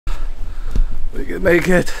We can make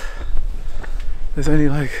it. There's only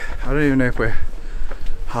like, I don't even know if we're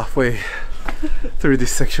halfway through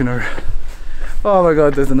this section or... Oh my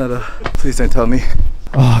god, there's another. Please don't tell me.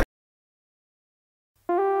 Oh.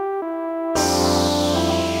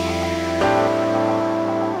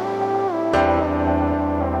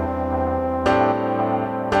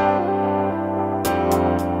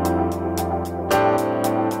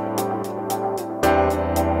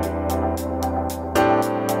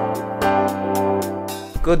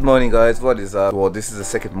 Good morning guys, what is up? Well, this is the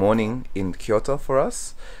second morning in Kyoto for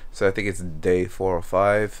us, so I think it's day 4 or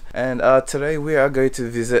 5, and today we are going to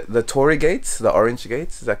visit the Torii gates, the orange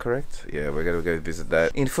gates, is that correct? Yeah, we're gonna go visit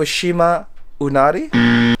that in Fushimi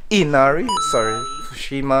Inari, sorry,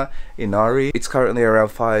 Fushimi Inari. It's currently around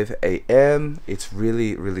 5 AM. It's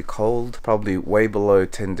really cold, probably way below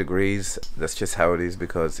 10 degrees. That's just how it is,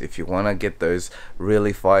 because if you want to get those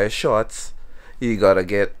really fire shots, you gotta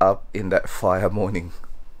get up in that fire morning.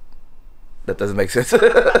 That doesn't make sense. But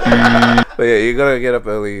yeah, you gotta get up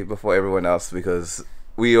early before everyone else, because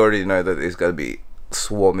we already know that it's gonna be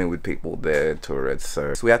swarming with people there, tourists.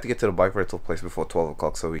 So we have to get to the bike rental place before 12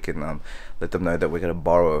 o'clock so we can let them know that we're gonna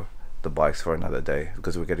borrow the bikes for another day,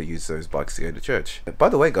 because we're gonna use those bikes to go to church. By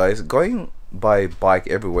the way guys, going by bike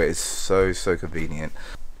everywhere is so convenient.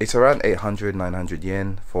 It's around 800-900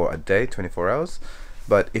 yen for a day, 24 hours.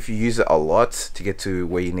 But if you use it a lot to get to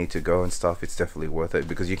where you need to go and stuff, it's definitely worth it,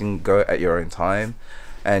 because you can go at your own time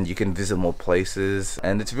and you can visit more places,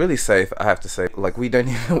 and it's really safe, I have to say. Like, we don't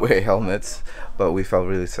even wear helmets, but we felt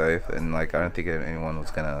really safe, and like, I don't think anyone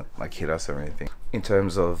was gonna like hit us or anything. In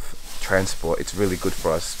terms of transport, it's really good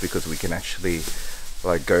for us, because we can actually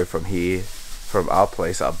like go from here, from our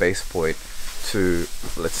place, our base point, to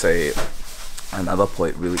let's say another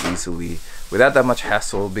point really easily without that much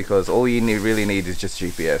hassle, because all you really need is just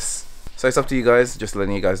GPS. So it's up to you guys, just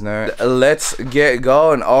letting you guys know. Let's get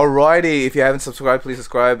going. Alrighty, if you haven't subscribed, please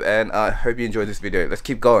subscribe, and I hope you enjoyed this video. Let's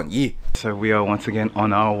keep going. Yeah. So we are once again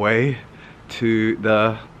on our way to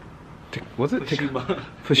the Fushimi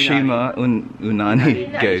Inari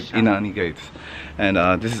gates.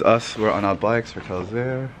 And this is us, we're on our bikes. Raquel's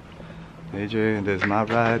there, AJ, and there's my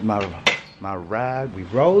ride, my ride. We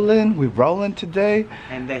rolling today,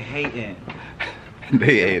 and they hating.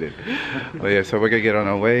 They hate it. Well, yeah, so we're gonna get on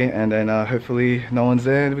our way, and then hopefully no one's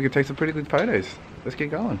there and we can take some pretty good photos. Let's get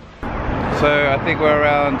going. So I think we're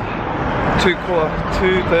around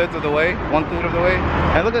 2/3 of the way, 1/3 of the way,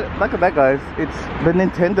 and look at that guys, it's the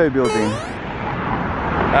Nintendo building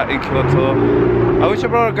out in Kyoto. I wish I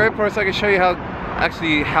brought a GoPro so I can show you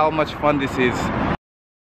how much fun this is.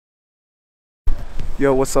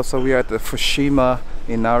 Yo, what's up? So we are at the Fushimi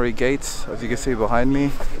Inari gates, as you can see behind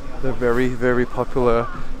me. The very popular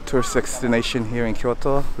tourist destination here in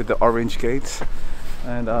Kyoto with the orange gates.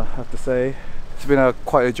 And I have to say, it's been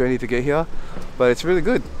quite a journey to get here, but it's really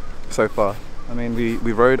good so far. I mean,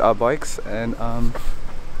 we rode our bikes, and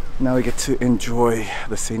now we get to enjoy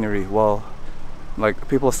the scenery. Well, like,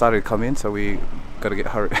 people are starting to come in, so we gotta get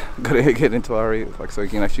into a hurry, like, so we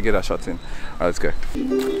can actually get our shots in. Alright, let's go.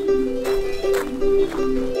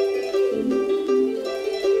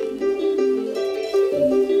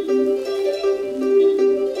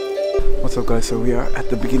 What's up guys, so we are at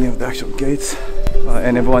the beginning of the actual gates,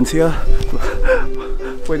 and everyone's here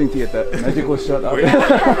waiting to get that magical shot out there.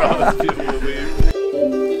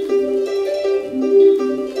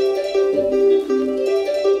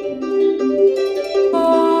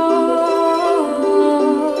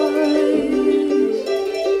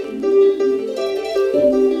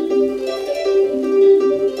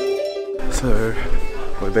 So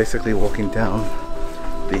we're basically walking down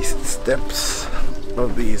these steps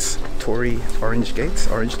of these Torii orange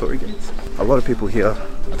Torii gates. A lot of people here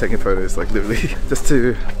are taking photos, like literally just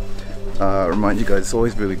to remind you guys, it's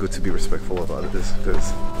always really good to be respectful of others,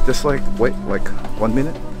 because just like wait like 1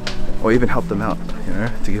 minute or even help them out, you know,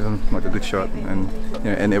 to give them like a good shot, and you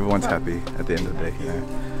know, and everyone's happy at the end of the day, you know.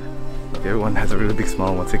 Like, everyone has a really big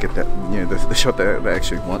smile once they get that, you know, the shot that they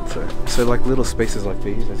actually want. So like little spaces like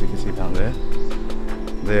these, as you can see down there,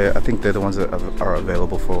 I think they're the ones that are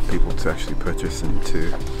available for people to actually purchase and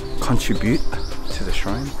to contribute to the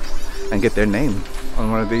shrine and get their name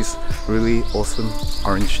on one of these really awesome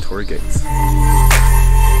orange Torii gates. I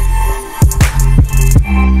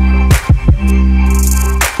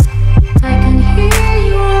can hear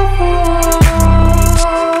your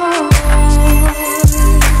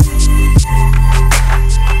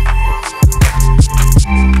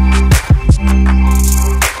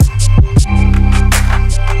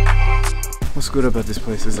What's good about this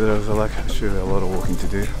place is that there's like actually a lot of walking to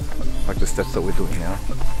do, like the steps that we're doing now.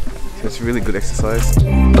 So it's really good exercise.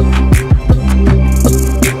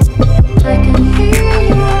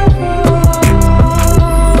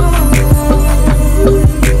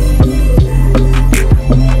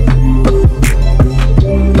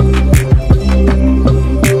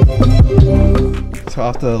 So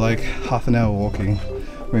after like half an hour walking,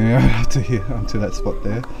 we're up to here, onto that spot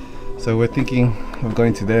there. So we're thinking of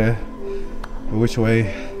going to there. Which way?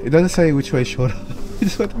 It doesn't say which way is shorter. We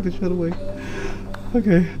just went to the shorter way.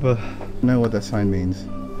 Okay, but I know what that sign means.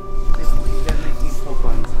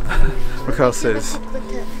 Raquel says,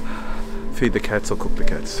 feed the cats or cook the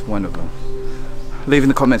cats. One of them. Leave in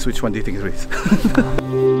the comments which one do you think it is.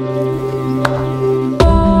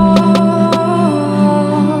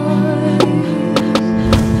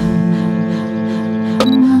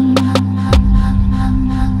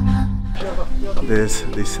 There's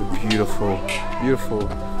this beautiful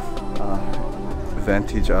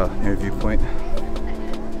vantage near viewpoint.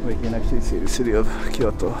 We can actually see the city of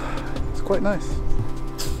Kyoto. It's quite nice.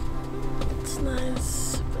 It's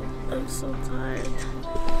nice, but I'm so tired.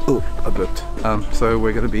 Oh, I burped. So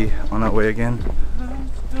we're gonna be on our way again.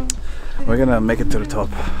 We're gonna make it to the top.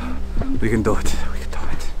 We can do it. We can do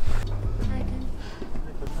it.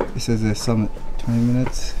 It says the summit 20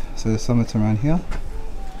 minutes. So the summit's around here.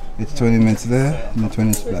 It's 20 minutes there and then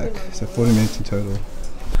 20 minutes back. So 40 minutes in total.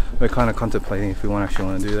 We're kind of contemplating if we actually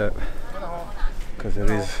want to do that, because it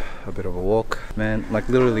is a bit of a walk. Man, like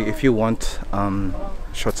literally if you want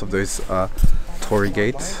shots of those torii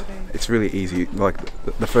gates, it's really easy. Like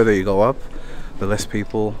the further you go up, the less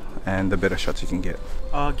people and the better shots you can get.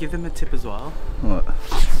 I'll give them a tip as well. What?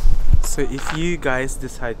 So if you guys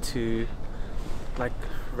decide to like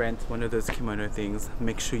rent one of those kimono things,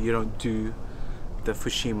 make sure you don't do the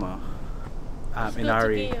Fushimi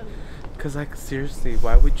Inari, because like seriously,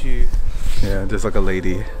 why would you? Yeah, there's like a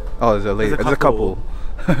lady. Oh, there's a lady. There's a couple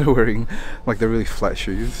wearing like they're really flat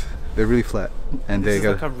shoes. They're really flat, and they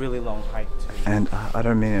got like a really long hike too. And I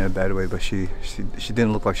don't mean it in a bad way, but she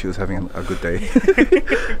didn't look like she was having a good day.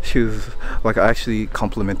 She was like, I actually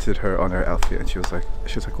complimented her on her outfit, and she was like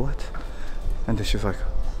what? And then she was like,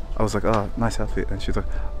 I was like, oh, nice outfit, and she was like,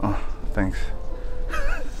 oh, thanks.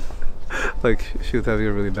 Like she was having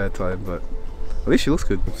a really bad time, but at least she looks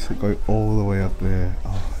good. So go all the way up there.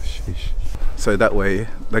 Oh sheesh. So that way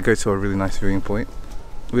they go to a really nice viewing point.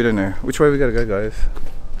 We don't know which way we gotta go, guys.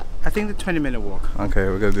 I think the 20-minute walk. Okay,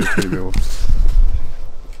 we're gonna do the 20-minute walk.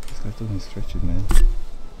 This guy's doing stretches, man.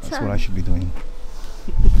 That's what I should be doing.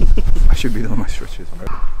 I should be doing my stretches.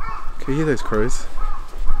 Can you hear those crows?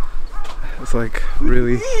 It's like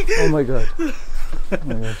really. Oh my god. Oh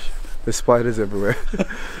my gosh. There's spiders everywhere.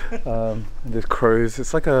 There's crows.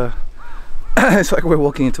 It's like it's like we're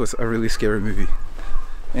walking into a really scary movie.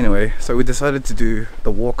 Anyway, so we decided to do the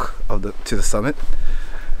walk to the summit.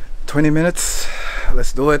 20 minutes.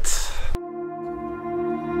 Let's do it.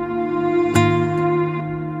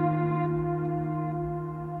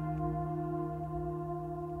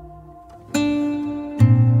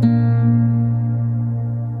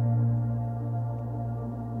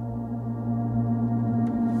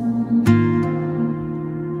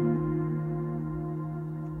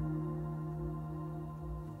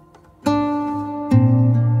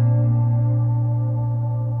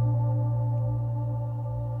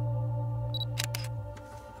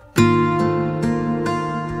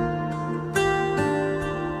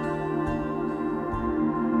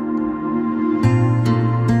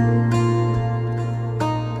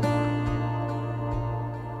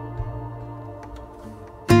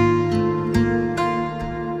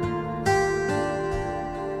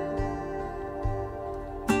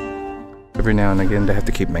 Every now and again they have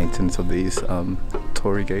to keep maintenance of these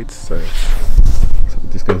torii gates, so that's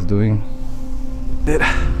what this guy's doing. We're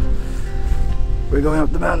going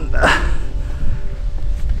up the mountain.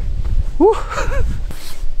 Woo.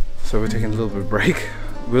 So we're taking a little bit of a break.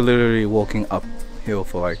 We're literally walking uphill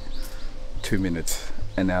for like 2 minutes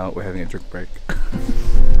and now we're having a drink break.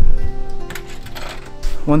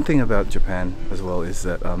 One thing about Japan as well is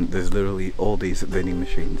that there's literally all these vending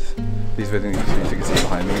machines. These vending machines you can see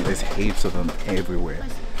behind me, there's heaps of them everywhere.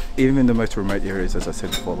 Even in the most remote areas, as I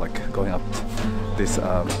said before, like going up this,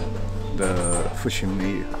 the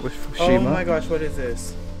Fushimi. Oh my gosh, what is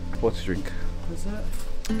this? Sports drink. What is that?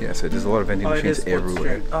 Yeah, so there's a lot of vending machines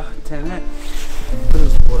everywhere. Drink. Oh, damn it.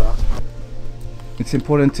 There's water. It's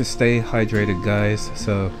important to stay hydrated, guys,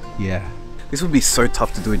 so yeah. This would be so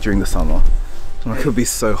tough to do it during the summer. Like it would be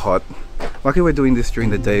so hot. Luckily we're doing this during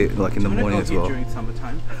the day, like in the morning as well. During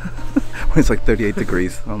summertime? When it's like 38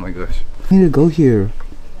 degrees. Oh my gosh. I need to go here.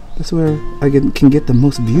 That's where I can get the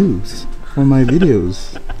most views on my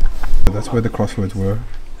videos. That's where the crossroads were.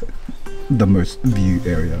 The most view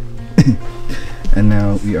area. And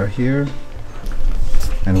now we are here.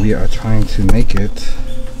 And we are trying to make it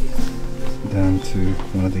down to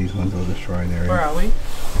one of these ones of the shrine area. Where are we?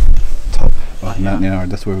 Top of Mount Inari.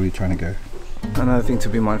 That's where we're trying to go. Another thing to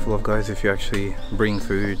be mindful of, guys, if you actually bring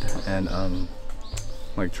food and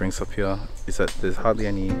like drinks up here, is that there's hardly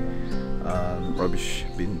any rubbish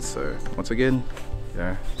bins. So once again, you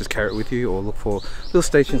know, just carry it with you, or look for little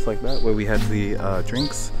stations like that where we had the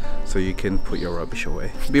drinks, so you can put your rubbish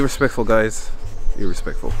away. Be respectful, guys. Be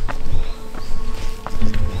respectful.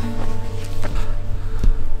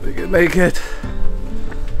 We can make it.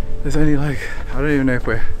 There's only like, I don't even know if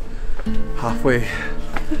we're halfway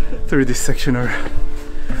through this section or...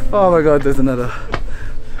 Oh my god, there's another.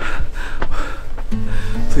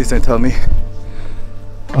 Please don't tell me.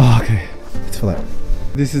 Oh, okay. It's for that.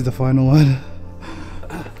 This is the final one.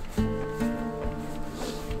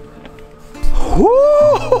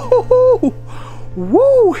 Woo!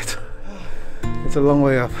 Woo! It's a long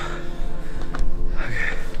way up.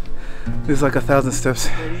 Okay. There's like 1,000 steps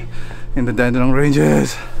in the Dandenong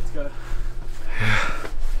Ranges. Let's go. Yeah.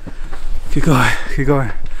 Keep going, keep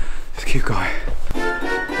going. Just keep going.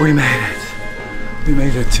 We made it. We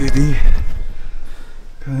made it to the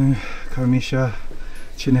Kamisha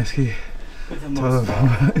Chineski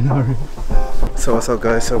Inari. So what's up,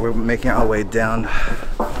 guys? So we're making our way down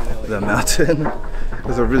the mountain. It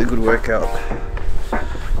was a really good workout.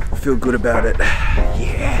 I feel good about it.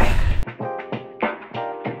 Yeah.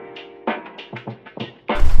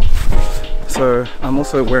 So I'm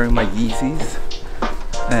also wearing my Yeezys,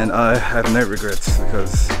 and I have no regrets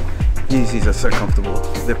because Yeezys are so comfortable.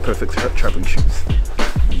 They're perfect traveling shoes.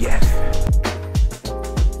 Yeah.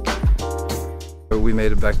 So we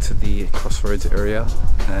made it back to the crossroads area,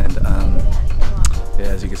 and yeah,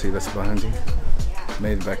 as you can see, that's behind me.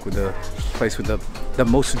 Made it back with the place with the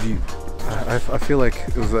most view. I feel like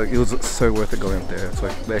it was so worth it going up there. It's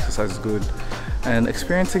like the exercise is good, and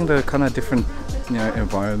experiencing the kind of different, you know,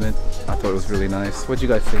 environment. I thought it was really nice. What do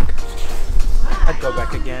you guys think? I'd go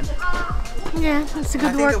back again. Yeah, it's a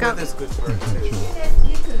good workout. It's good for it.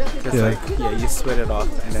 It's like, yeah, you sweat it off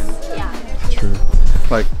and then... True.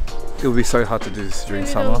 Like, it would be so hard to do this during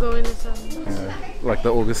summer. Don't go in the sun. Yeah, like the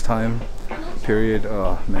August time period.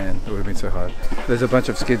 Oh man, it would have been so hard. There's a bunch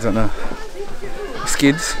of skids on a...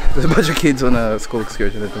 Skids? There's a bunch of kids on a school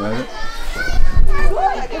excursion at the moment.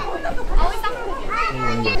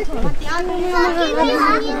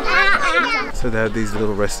 So they have these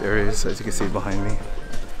little rest areas, as you can see behind me,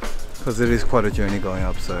 because it is quite a journey going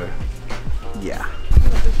up. So yeah,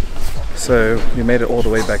 so we made it all the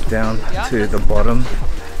way back down to the bottom,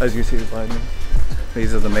 as you see behind me.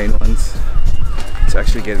 These are the main ones to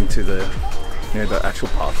actually get into the, you know, the actual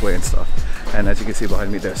pathway and stuff. And as you can see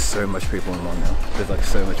behind me, there's so much people along now. There's like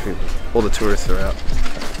so much people. All the tourists are out.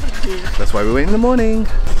 That's why we went in the morning.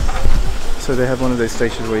 So they have one of those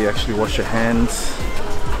stations where you actually wash your hands.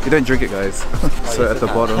 You don't drink it, guys. So at the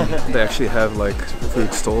bottom, they actually have like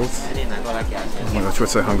food stalls. Oh my gosh, we're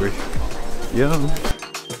so hungry. Yum.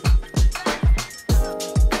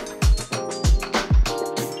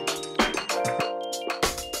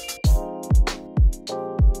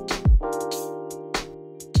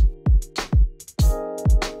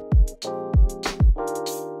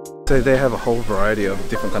 So they have a whole variety of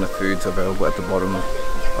different kind of foods available at the bottom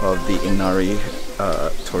of the Inari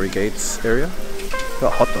Torii Gates area.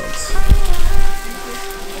 Got hot dogs.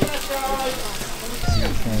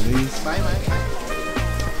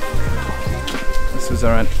 This was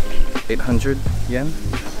around 800 yen.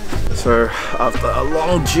 So after a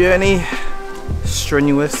long journey,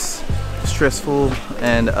 strenuous, stressful,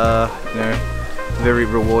 and you know, very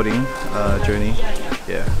rewarding journey,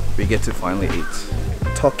 yeah, we get to finally eat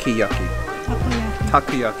takoyaki.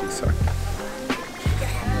 Takoyaki, sorry.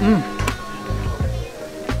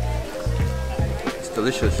 It's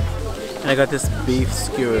delicious. I got this beef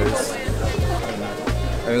skewers.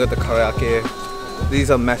 And we got the karaage.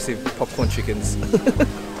 These are massive popcorn chickens.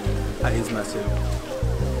 That is massive.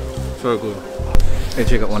 So good. And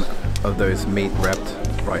check out one of those meat wrapped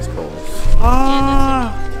rice bowls.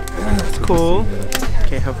 Ah, that's cool.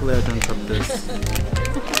 Okay, hopefully I don't drop this.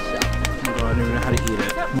 Oh, I don't even know how to eat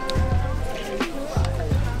it.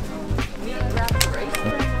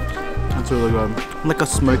 That's really good. Like a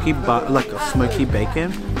smoky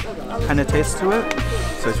bacon kind of taste to it.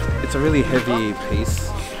 So it's a really heavy piece.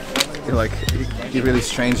 It really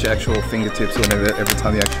strains your actual fingertips every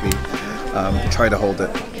time you actually try to hold it.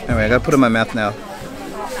 Anyway, I gotta put it in my mouth now.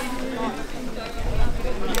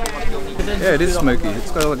 Yeah, it is smoky.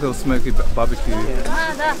 It's got like a little smoky barbecue,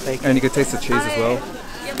 and you can taste the cheese as well.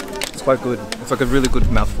 It's quite good. It's like a really good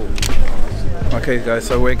mouthful. Okay guys,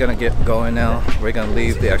 so we're gonna get going now. We're gonna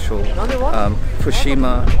leave the actual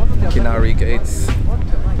Fushimi Inari Gates.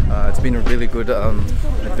 It's been a really good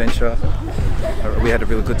adventure. We had a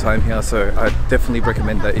really good time here, so I definitely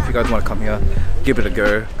recommend that if you guys want to come here, give it a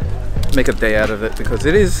go, make a day out of it, because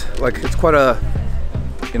it is like, it's quite a,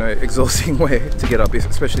 you know, exhausting way to get up,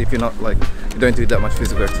 especially if you're not like, you don't do that much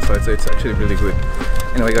physical exercise. So it's actually really good.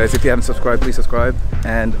 Anyway guys, if you haven't subscribed, please subscribe,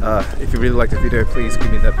 and if you really like the video, please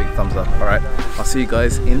give me that big thumbs up. Alright, I'll see you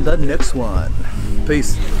guys in the next one.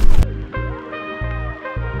 Peace.